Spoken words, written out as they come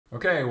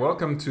Okay,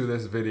 welcome to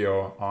this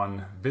video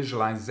on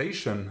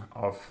visualization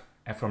of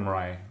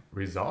fMRI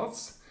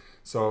results.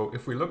 So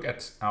if we look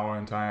at our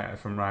entire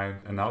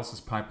fMRI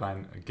analysis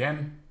pipeline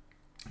again,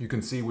 you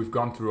can see we've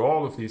gone through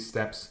all of these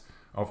steps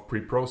of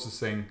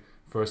pre-processing,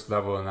 first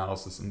level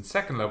analysis and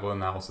second level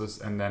analysis,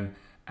 and then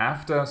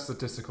after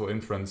statistical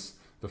inference,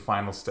 the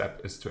final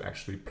step is to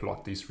actually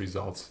plot these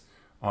results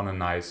on a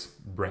nice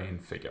brain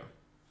figure.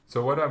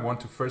 So what I want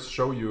to first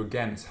show you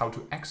again is how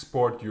to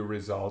export your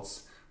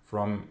results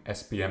from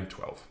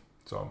SPM12.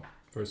 So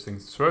first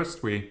things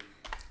first, we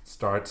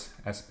start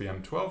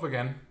SPM12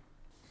 again,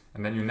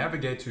 and then you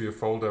navigate to your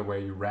folder where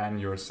you ran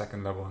your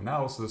second level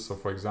analysis. So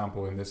for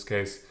example, in this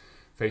case,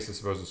 faces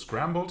versus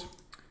scrambled.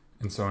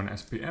 And so in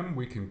SPM,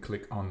 we can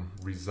click on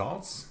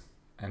results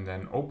and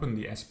then open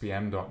the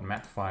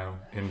spm.mat file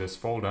in this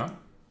folder.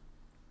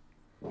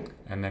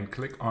 And then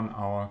click on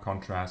our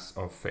contrast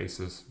of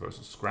faces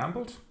versus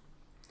scrambled.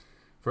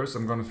 First,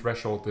 I'm going to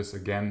threshold this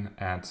again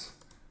at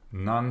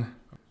none,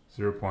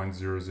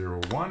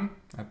 0.001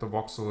 at the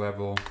voxel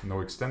level,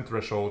 no extent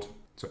threshold.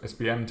 So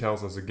SPM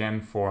tells us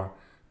again for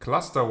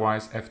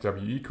cluster-wise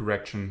FWE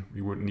correction,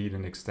 we would need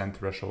an extent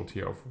threshold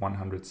here of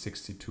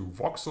 162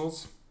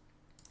 voxels.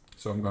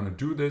 So I'm going to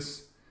do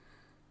this.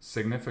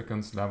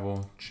 Significance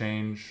level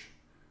change,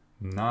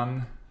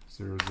 none,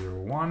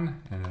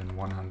 001, and then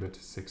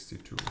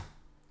 162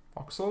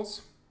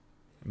 voxels.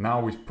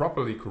 Now we've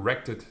properly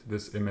corrected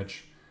this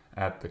image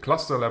at the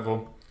cluster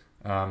level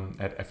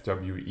at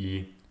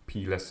FWE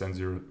P less than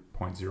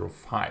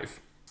 0.05.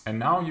 And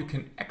now you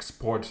can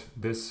export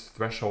this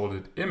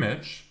thresholded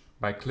image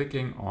by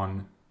clicking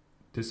on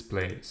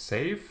Display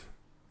Save,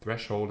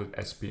 Thresholded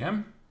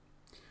SPM.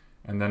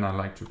 And then I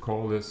like to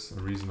call this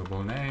a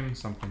reasonable name,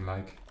 something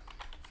like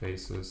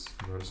Faces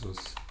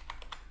versus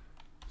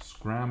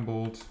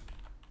Scrambled,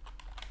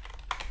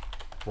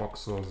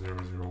 Voxel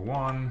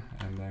 001,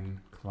 and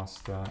then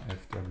Cluster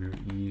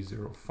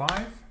FWE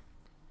 05.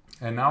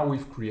 And now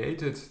we've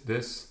created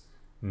this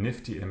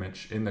nifty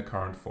image in the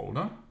current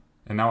folder.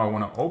 And now I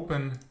want to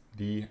open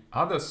the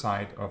other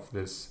side of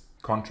this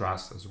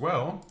contrast as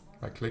well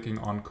by clicking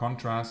on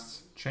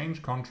contrasts,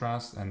 change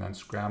contrast, and then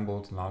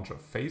scrambled larger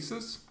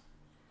faces.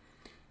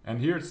 And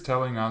here it's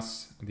telling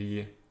us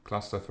the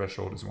cluster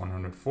threshold is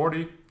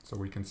 140. So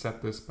we can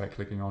set this by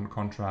clicking on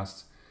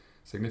contrast,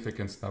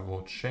 significance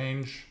level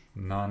change,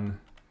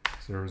 none,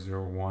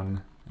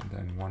 001, and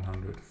then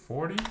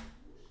 140.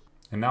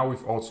 And now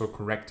we've also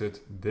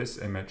corrected this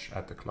image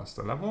at the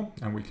cluster level,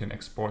 and we can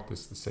export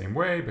this the same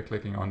way by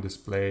clicking on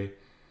Display,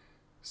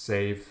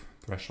 Save,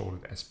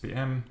 Thresholded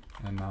SPM,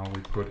 and now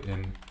we put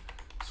in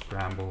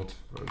Scrambled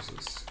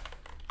versus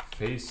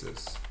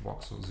Faces,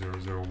 Voxel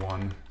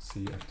 001,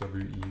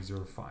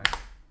 CFWE 05.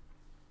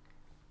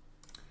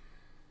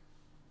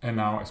 And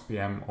now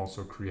SPM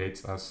also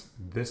creates us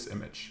this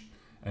image.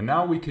 And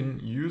now we can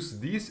use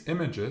these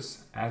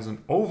images as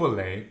an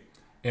overlay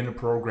in a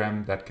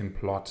program that can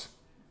plot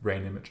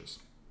brain images.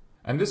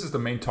 And this is the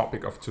main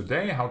topic of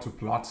today, how to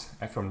plot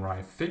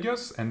fMRI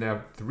figures. And there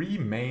are three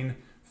main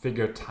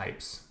figure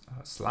types: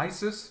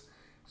 slices,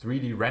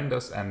 3D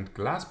renders and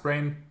glass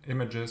brain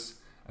images,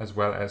 as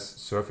well as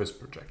surface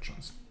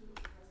projections.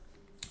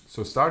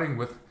 So starting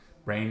with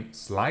brain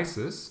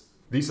slices,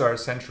 these are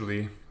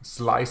essentially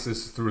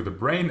slices through the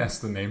brain,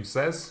 as the name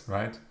says,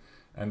 right?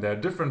 And there are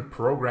different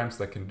programs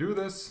that can do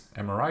this.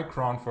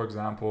 Mricrogl, for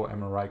example,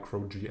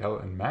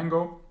 Mricrogl and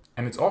Mango.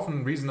 And it's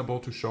often reasonable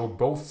to show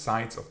both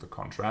sides of the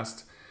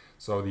contrast.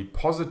 So the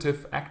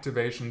positive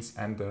activations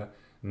and the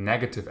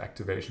negative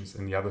activations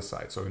in the other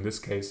side. So in this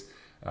case,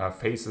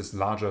 faces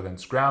larger than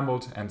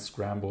scrambled and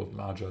scrambled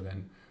larger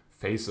than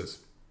faces.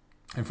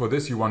 And for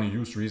this, you want to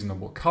use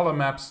reasonable color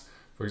maps.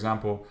 For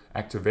example,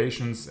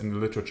 activations in the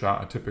literature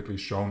are typically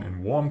shown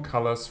in warm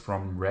colors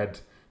from red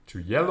to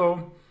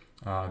yellow.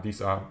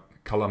 These are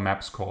color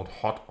maps called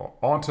hot or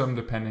autumn,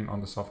 depending on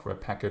the software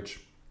package.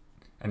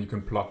 And you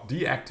can plot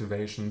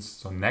deactivations,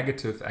 so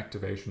negative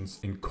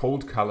activations, in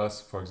cold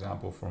colors, for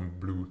example, from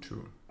blue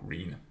to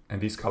green.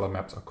 And these color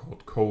maps are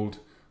called cold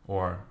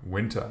or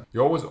winter.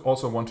 You always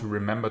also want to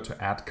remember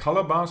to add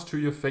color bars to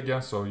your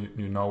figure, so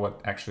you know what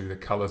actually the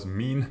colors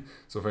mean.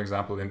 So for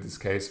example, in this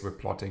case, we're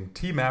plotting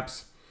T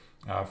maps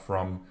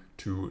from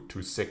 2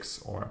 to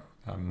 6 or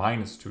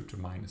 -2 to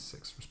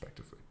 -6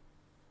 respectively.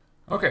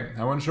 Okay,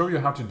 I want to show you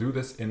how to do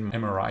this in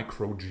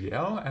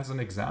Mricrogl as an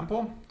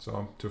example.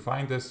 So to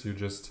find this, you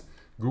just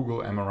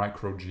Google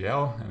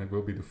Mricrogl and it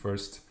will be the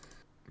first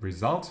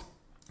result.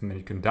 And then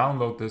you can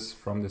download this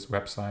from this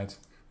website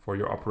for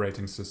your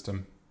operating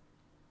system.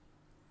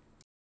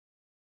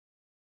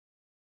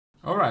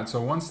 All right,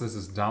 so once this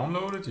is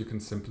downloaded, you can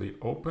simply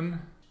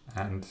open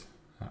and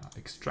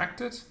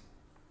extract it.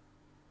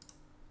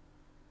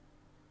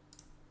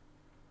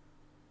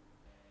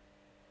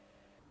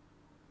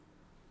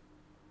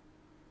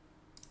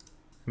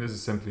 And this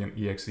is simply an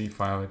exe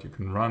file that you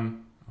can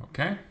run.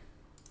 Okay.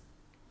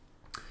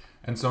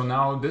 And so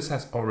now this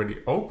has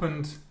already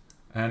opened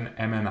an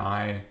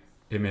MNI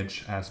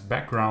image as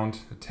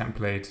background, a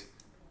template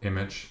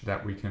image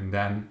that we can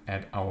then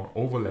add our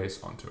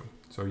overlays onto.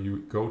 So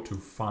you go to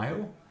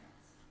File,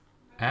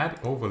 Add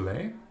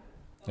Overlay,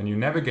 and you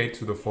navigate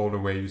to the folder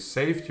where you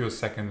saved your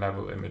second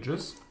level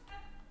images.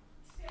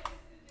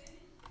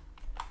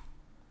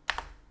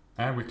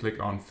 And we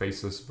click on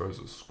Faces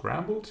versus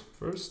Scrambled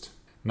first.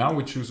 Now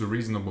we choose a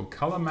reasonable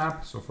color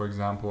map. So for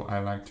example, I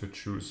like to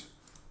choose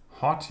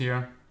hot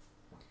here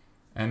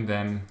and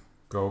then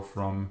go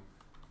from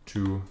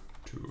 2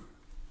 to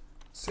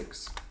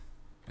 6.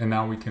 And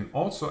now we can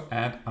also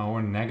add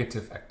our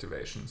negative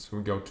activations. So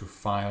we go to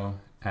File,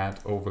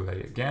 Add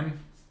Overlay again,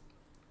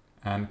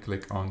 and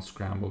click on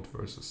Scrambled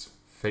versus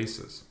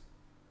Faces.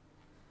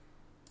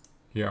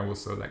 Here I will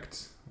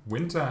select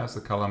winter as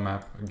the color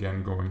map,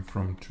 again going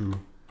from 2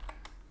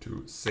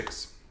 to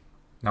 6.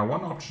 Now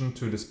one option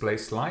to display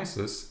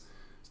slices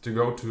is to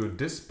go to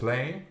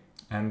Display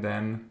and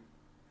then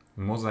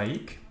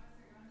Mosaic.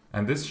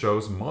 And this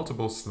shows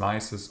multiple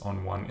slices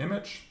on one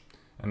image.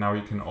 And now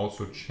you can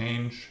also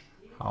change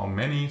how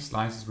many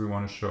slices we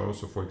want to show.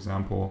 So for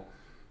example,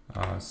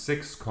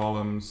 6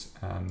 columns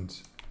and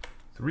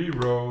 3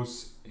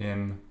 rows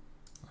in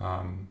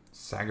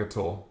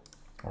sagittal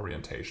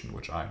orientation,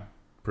 which I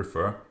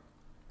prefer.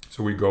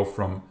 So we go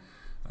from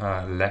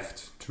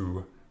left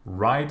to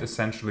right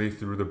essentially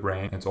through the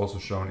brain. It's also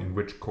shown in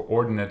which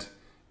coordinate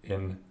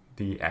in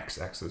the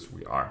x-axis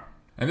we are.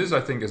 And this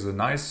I think is a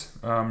nice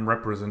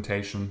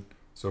representation.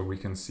 So we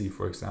can see,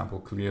 for example,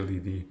 clearly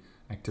the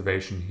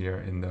activation here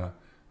in the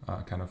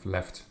kind of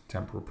left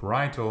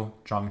temporoparietal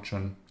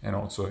junction and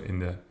also in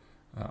the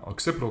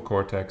occipital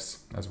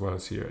cortex, as well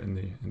as here in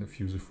the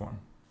fusiform.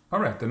 All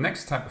right, the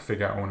next type of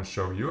figure I want to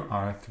show you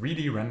are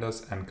 3D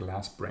renders and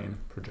glass brain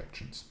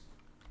projections.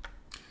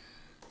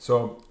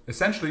 So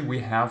essentially we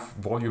have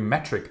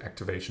volumetric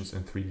activations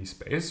in 3D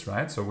space,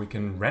 right? So we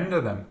can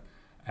render them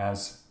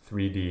as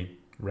 3D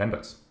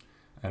renders.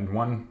 And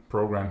one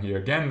program here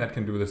again that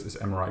can do this is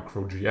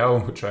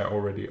Mricrogl, which I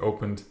already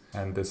opened.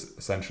 And this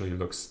essentially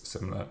looks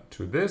similar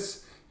to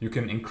this. You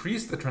can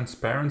increase the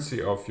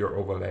transparency of your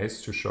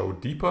overlays to show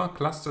deeper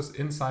clusters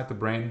inside the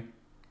brain.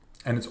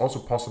 And it's also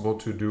possible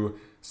to do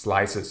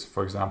slices,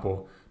 for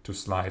example, to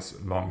slice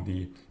along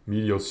the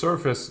medial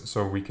surface.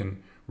 So we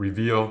can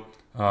reveal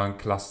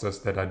clusters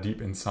that are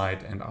deep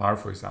inside and are,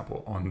 for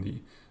example, on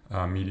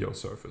the medial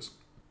surface.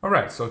 All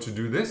right, so to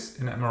do this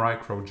in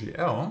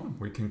Mricrogl,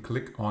 we can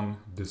click on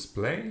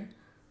Display,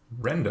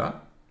 Render,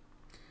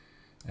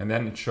 and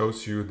then it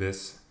shows you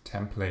this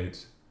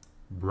template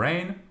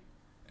brain.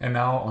 And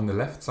now on the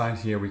left side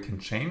here, we can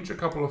change a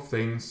couple of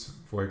things.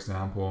 For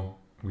example,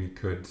 we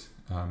could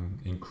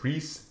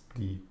increase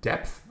the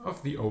depth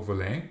of the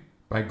overlay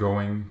by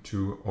going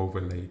to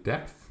Overlay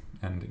Depth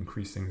and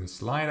increasing the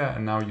slider.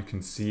 And now you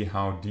can see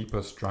how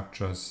deeper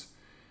structures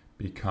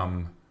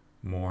become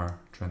more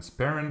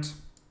transparent.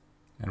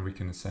 And we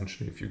can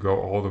essentially, if you go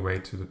all the way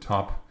to the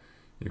top,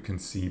 you can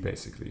see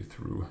basically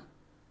through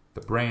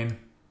the brain.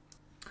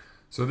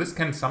 So this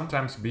can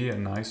sometimes be a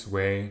nice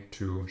way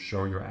to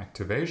show your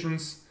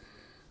activations.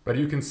 But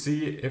you can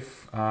see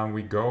if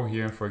we go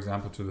here, for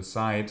example, to the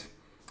side,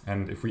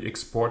 and if we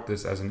export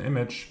this as an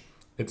image,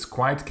 it's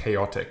quite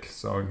chaotic.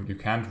 So you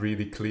can't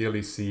really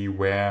clearly see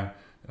where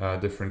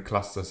different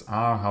clusters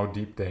are, how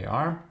deep they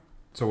are.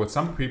 So what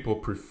some people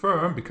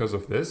prefer because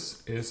of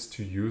this is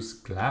to use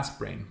glass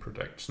brain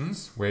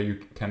projections, where you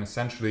can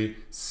essentially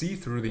see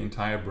through the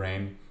entire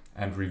brain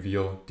and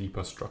reveal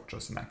deeper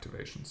structures and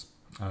activations.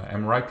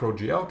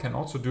 Mricrogl can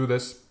also do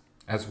this,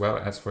 as well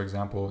as, for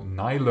example,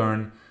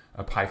 NiLearn,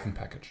 a Python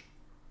package.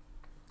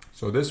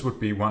 So this would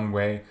be one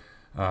way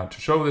to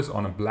show this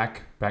on a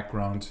black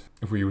background.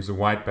 If we use a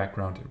white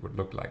background, it would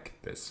look like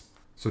this.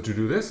 So to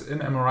do this in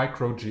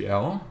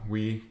Mricrogl,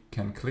 we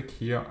can click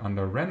here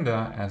under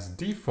Render. As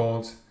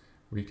default,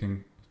 we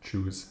can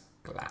choose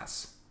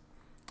Glass.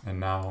 And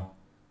now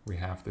we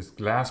have this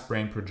glass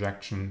brain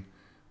projection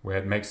where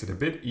it makes it a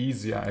bit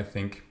easier, I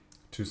think,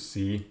 to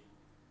see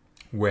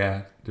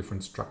where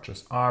different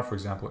structures are. For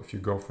example, if you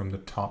go from the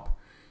top,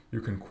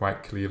 you can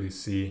quite clearly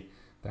see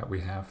that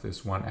we have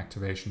this one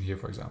activation here,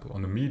 for example,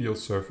 on the medial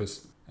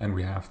surface. And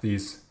we have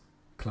these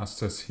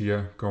clusters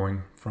here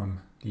going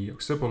from the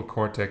occipital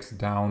cortex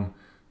down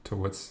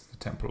towards the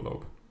temporal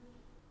lobe.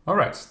 All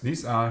right,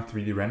 these are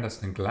 3D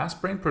renders and glass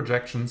brain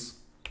projections.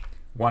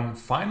 One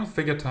final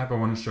figure type I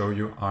want to show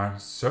you are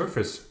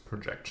surface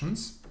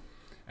projections.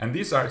 And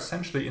these are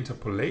essentially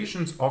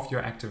interpolations of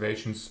your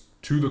activations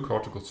to the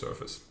cortical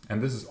surface.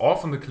 And this is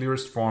often the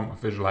clearest form of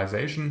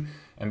visualization,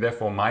 and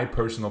therefore my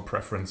personal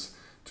preference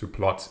to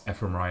plot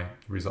fMRI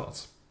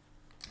results.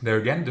 There are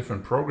again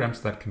different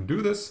programs that can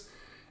do this.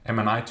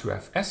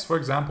 MNI2FS, for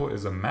example,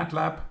 is a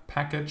MATLAB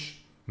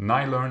package.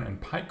 NiLearn and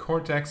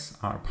PyCortex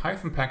are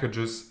Python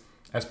packages.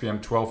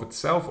 SPM12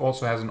 itself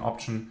also has an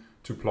option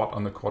to plot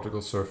on the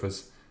cortical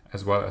surface,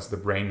 as well as the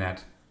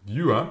BrainNet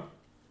Viewer.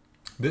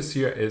 This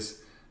here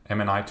is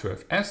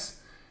MNI2FS,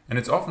 and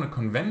it's often a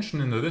convention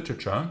in the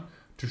literature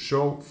to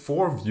show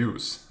 4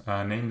 views,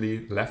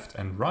 namely left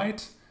and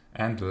right,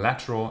 and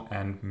lateral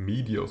and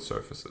medial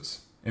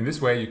surfaces. In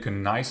this way, you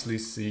can nicely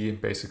see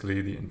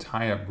basically the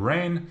entire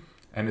brain,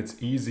 and it's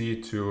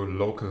easy to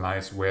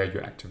localize where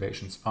your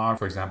activations are.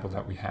 For example,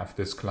 that we have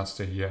this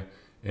cluster here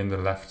in the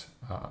left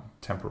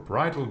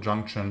temporoparietal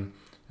junction,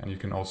 and you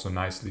can also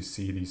nicely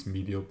see these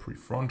medial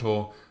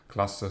prefrontal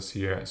clusters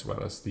here, as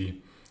well as the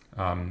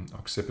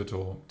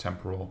occipital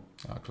temporal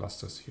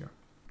clusters here.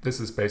 This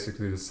is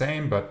basically the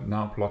same, but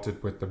now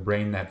plotted with the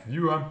BrainNet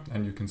Viewer,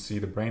 and you can see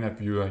the BrainNet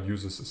Viewer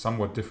uses a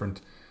somewhat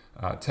different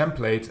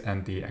template,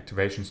 and the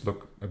activations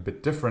look a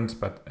bit different,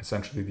 but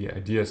essentially the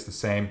idea is the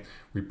same.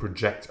 We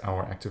project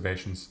our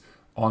activations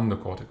on the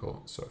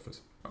cortical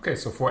surface. Okay,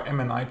 so for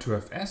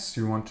MNI2FS,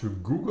 you want to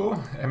Google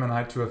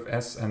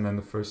MNI2FS, and then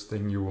the first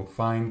thing you will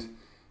find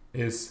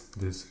is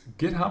this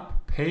GitHub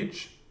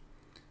page.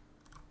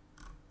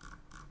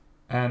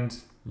 And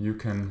you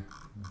can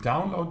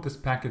download this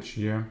package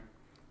here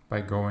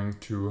by going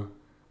to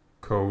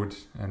code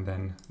and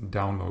then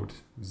download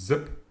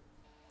zip.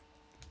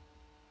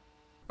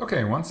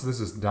 Okay, once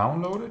this is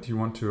downloaded, you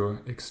want to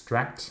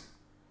extract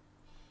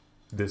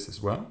this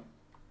as well.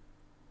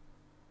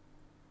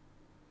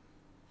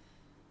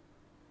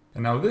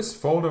 And now this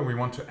folder we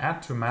want to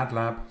add to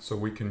MATLAB so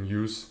we can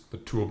use the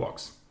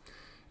toolbox.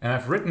 And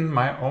I've written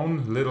my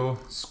own little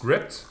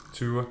script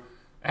to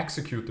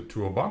execute the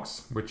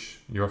toolbox, which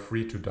you're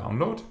free to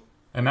download.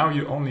 And now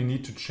you only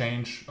need to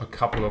change a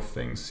couple of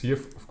things. Here,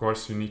 of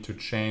course, you need to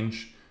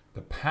change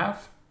the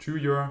path to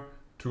your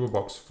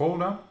toolbox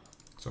folder.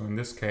 So in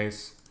this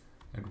case,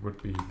 it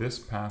would be this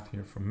path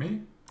here for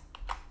me.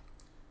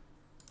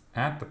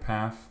 Add the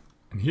path.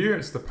 And here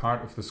is the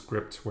part of the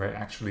script where I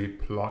actually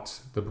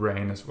plot the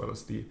brain as well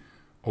as the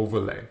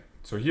overlay.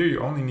 So here you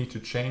only need to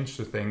change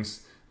the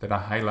things that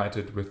are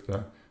highlighted with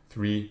the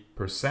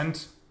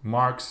 3%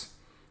 marks,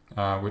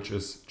 which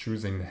is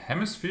choosing the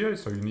hemisphere.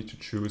 So you need to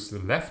choose the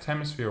left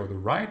hemisphere or the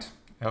right,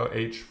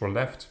 LH for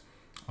left,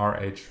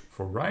 RH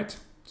for right.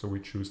 So we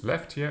choose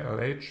left here,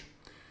 LH.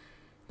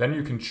 Then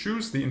you can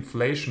choose the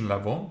inflation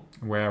level,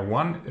 where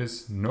 1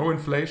 is no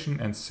inflation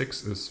and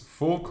 6 is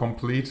full,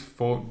 complete,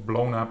 full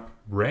blown up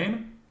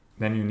brain.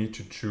 Then you need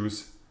to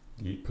choose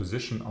the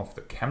position of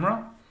the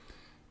camera.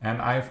 And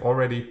I've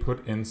already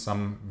put in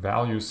some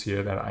values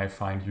here that I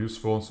find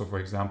useful. So for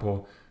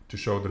example, to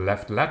show the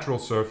left lateral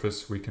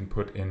surface, we can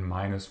put in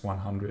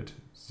 -100,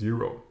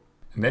 0.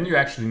 And then you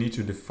actually need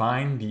to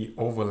define the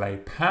overlay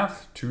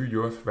path to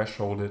your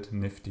thresholded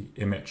nifty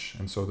image.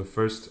 And so the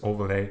first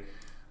overlay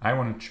I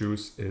want to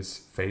choose is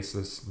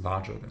faces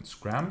larger than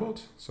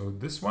scrambled. So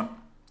this one.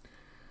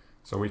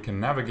 So we can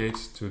navigate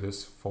to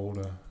this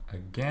folder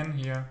again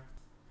here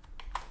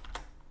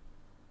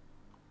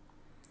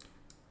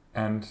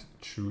and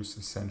choose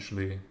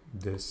essentially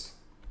this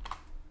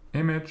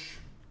image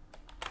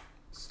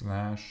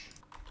slash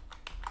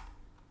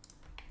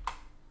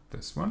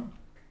this one.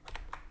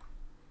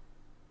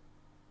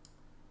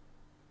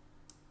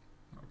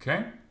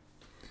 Okay.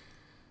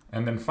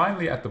 And then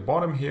finally at the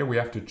bottom here, we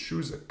have to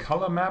choose a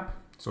color map.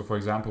 So for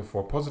example,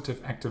 for positive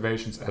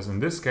activations, as in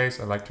this case,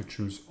 I like to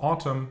choose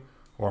autumn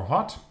or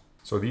hot.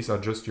 So these are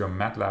just your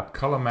MATLAB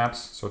color maps.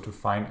 So to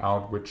find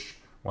out which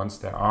ones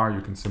there are,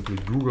 you can simply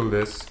Google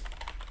this.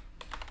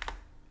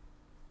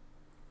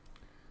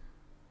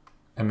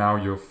 And now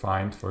you'll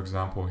find, for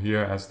example,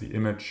 here as the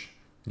image,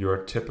 your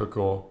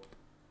typical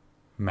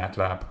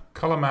MATLAB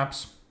color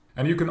maps.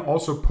 And you can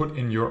also put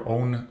in your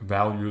own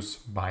values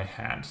by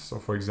hand. So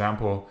for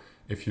example,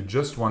 if you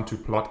just want to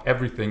plot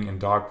everything in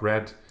dark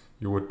red,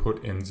 you would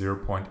put in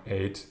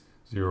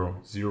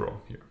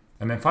 0.800 here.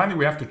 And then finally,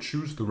 we have to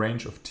choose the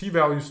range of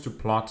t-values to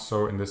plot.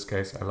 So in this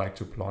case, I like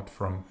to plot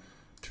from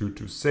 2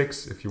 to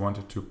 6. If you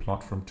wanted to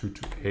plot from 2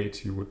 to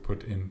 8, you would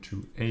put in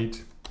 2,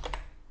 8.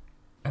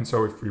 And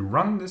so if we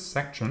run this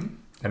section,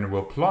 then it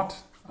will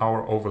plot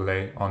our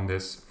overlay on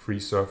this free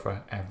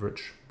surfer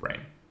average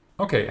brain.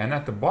 Okay, and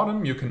at the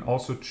bottom, you can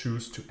also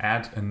choose to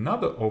add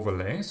another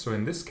overlay. So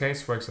in this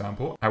case, for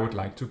example, I would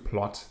like to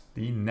plot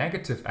the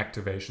negative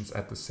activations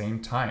at the same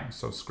time.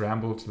 So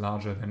scrambled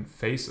larger than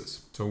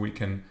faces. So we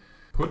can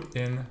put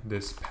in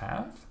this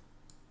path.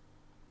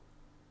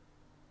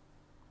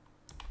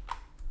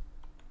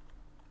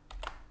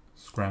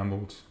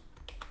 Scrambled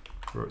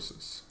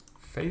versus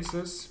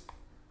faces.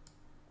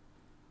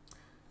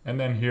 And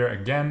then here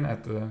again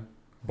at the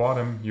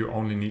bottom, you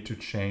only need to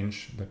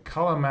change the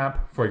color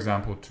map, for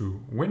example,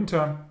 to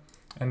winter.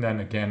 And then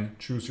again,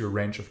 choose your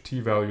range of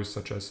t-values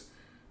such as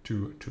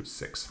 2 to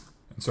 6.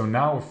 And so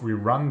now if we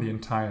run the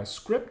entire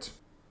script,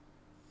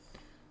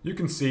 you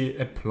can see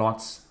it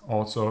plots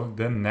also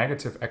the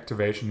negative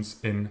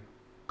activations in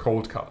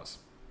cold colors.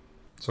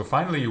 So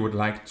finally, you would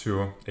like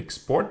to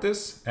export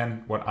this.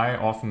 And what I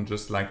often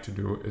just like to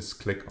do is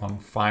click on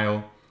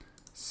File,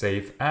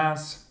 Save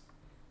As,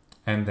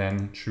 and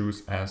then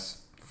choose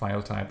as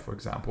file type, for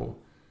example,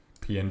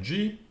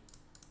 PNG.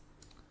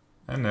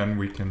 And then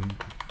we can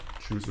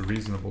choose a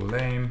reasonable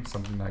name,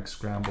 something like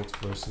scrambled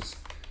versus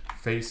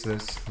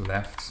faces,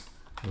 left,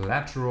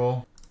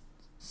 lateral,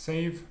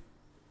 save.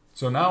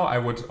 So now I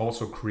would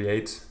also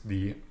create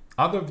the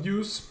other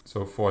views.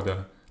 So for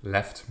the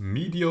left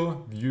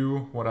medial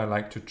view, what I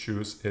like to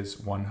choose is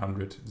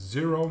 100,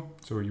 0.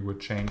 So you would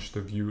change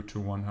the view to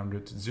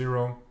 100,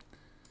 0.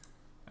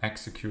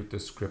 Execute the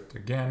script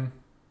again.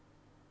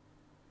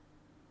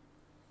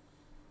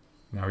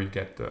 Now you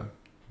get the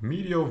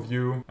medial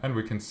view, and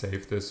we can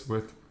save this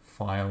with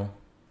File,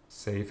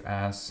 Save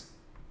As,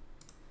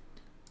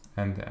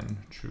 and then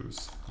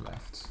choose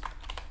left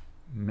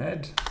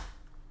med.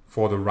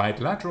 For the right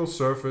lateral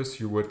surface,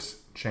 you would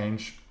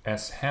change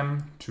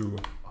SHEM to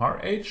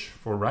RH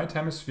for right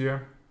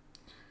hemisphere.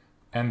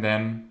 And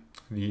then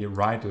the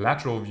right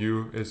lateral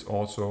view is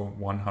also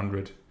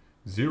 100,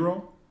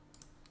 0.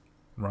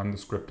 Run the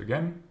script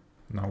again.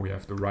 Now we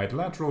have the right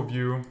lateral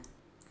view,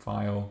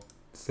 File,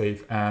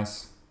 Save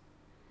As,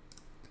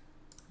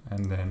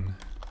 and then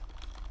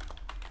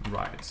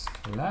right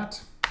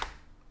lat.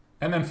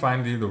 And then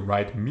finally the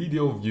right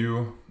medial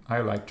view. I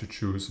like to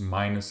choose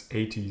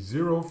 -80,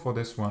 0 for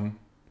this one.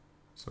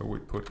 So we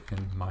put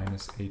in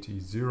 -80,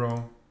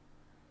 0.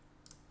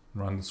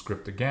 Run the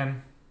script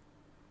again.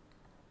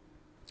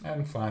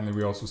 And finally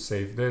we also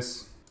save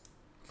this.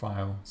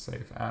 File,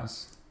 Save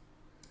As.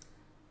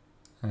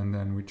 And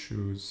then we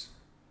choose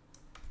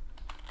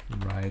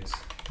right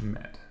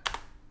med.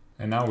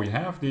 And now we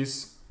have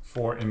these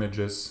 4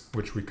 images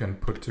which we can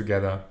put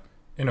together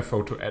in a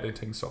photo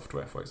editing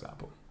software, for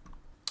example.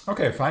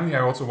 Okay, finally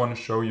I also want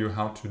to show you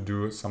how to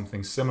do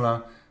something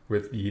similar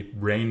with the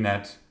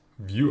BrainNet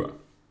Viewer.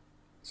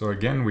 So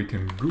again, we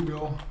can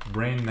Google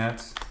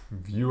BrainNet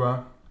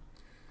Viewer.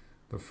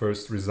 The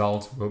first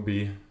result will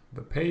be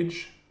the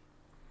page.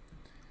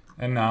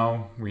 And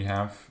now we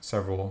have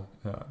several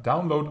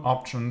download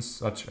options,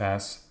 such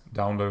as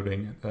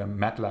downloading the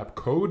MATLAB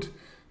code.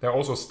 There are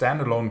also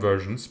standalone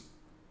versions,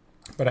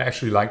 but I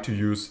actually like to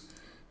use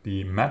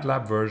the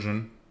MATLAB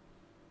version.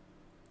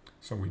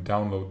 So we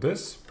download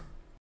this.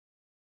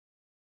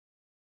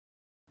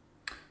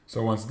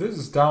 So once this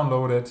is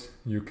downloaded,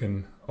 you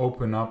can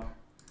open up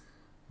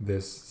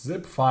this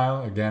zip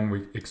file. Again,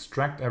 we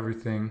extract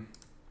everything.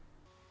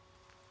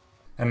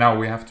 And now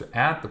we have to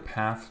add the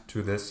path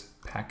to this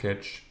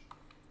package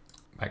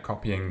by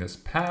copying this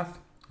path.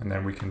 And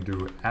then we can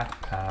do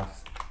add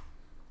path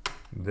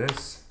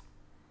this.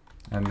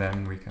 And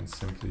then we can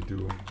simply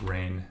do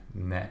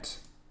BrainNet.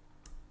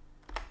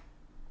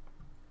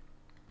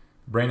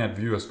 BrainNet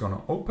Viewer is going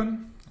to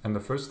open. And the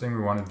first thing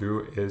we want to do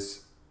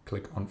is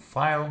click on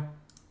File,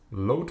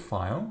 Load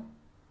File.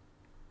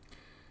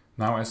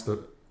 Now as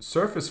the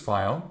surface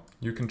file,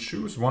 you can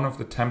choose one of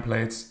the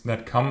templates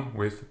that come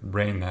with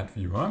BrainNet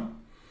Viewer.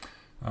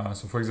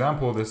 So for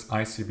example, this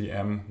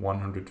ICBM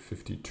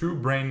 152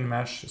 brain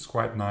mesh is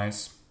quite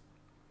nice.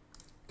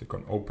 Click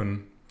on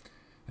Open.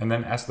 And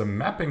then as the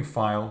mapping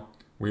file,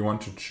 we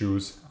want to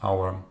choose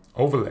our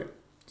overlay.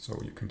 So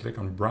you can click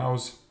on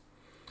Browse,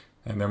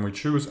 and then we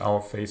choose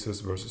our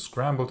faces versus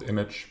scrambled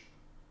image.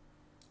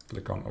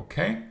 Click on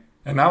OK.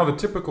 And now the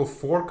typical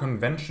 4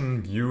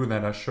 convention view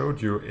that I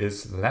showed you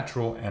is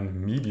lateral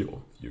and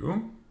medial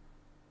view.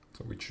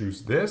 So we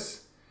choose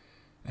this.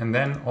 And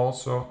then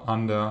also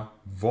under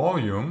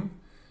volume,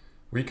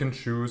 we can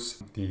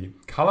choose the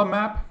color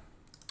map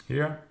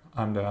here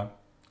under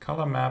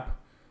color map.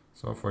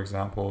 So for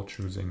example,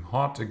 choosing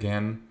hot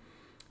again.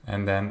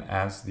 And then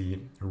as the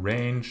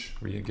range,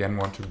 we again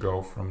want to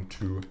go from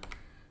 2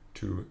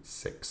 to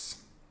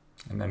 6.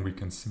 And then we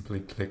can simply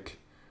click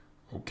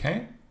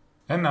OK.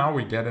 And now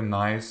we get a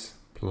nice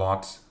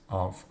plot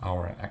of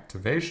our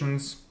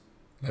activations.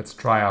 Let's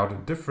try out a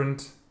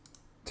different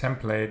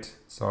template.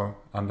 So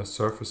under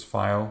surface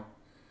file,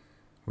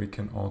 we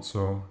can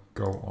also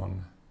go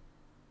on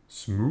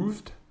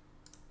smoothed.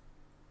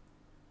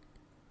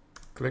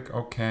 Click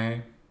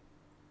OK.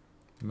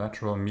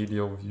 Lateral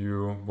medial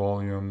view,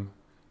 volume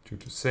 2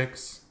 to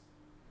 6.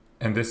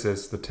 And this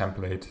is the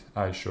template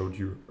I showed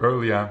you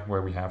earlier,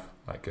 where we have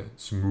like a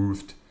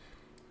smoothed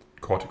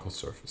cortical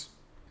surface.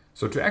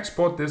 So to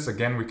export this,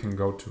 again, we can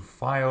go to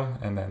File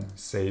and then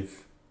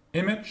Save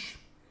Image.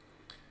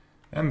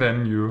 And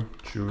then you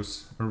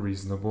choose a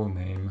reasonable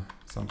name,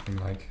 something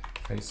like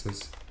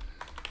Faces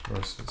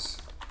versus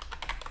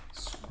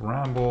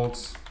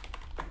Scrambled,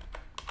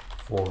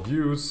 4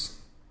 views.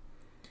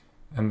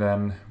 And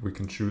then we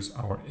can choose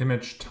our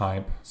image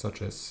type,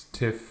 such as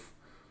TIFF,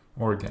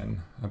 or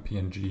again, a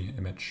PNG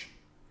image.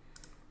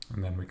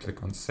 And then we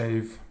click on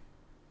Save.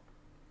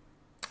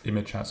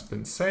 Image has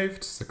been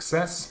saved,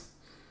 success.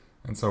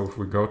 And so if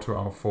we go to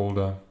our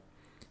folder,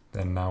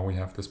 then now we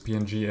have this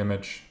PNG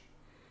image.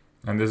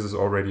 And this is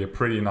already a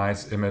pretty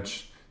nice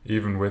image,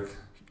 even with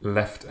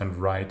left and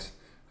right,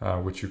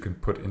 which you can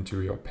put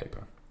into your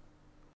paper.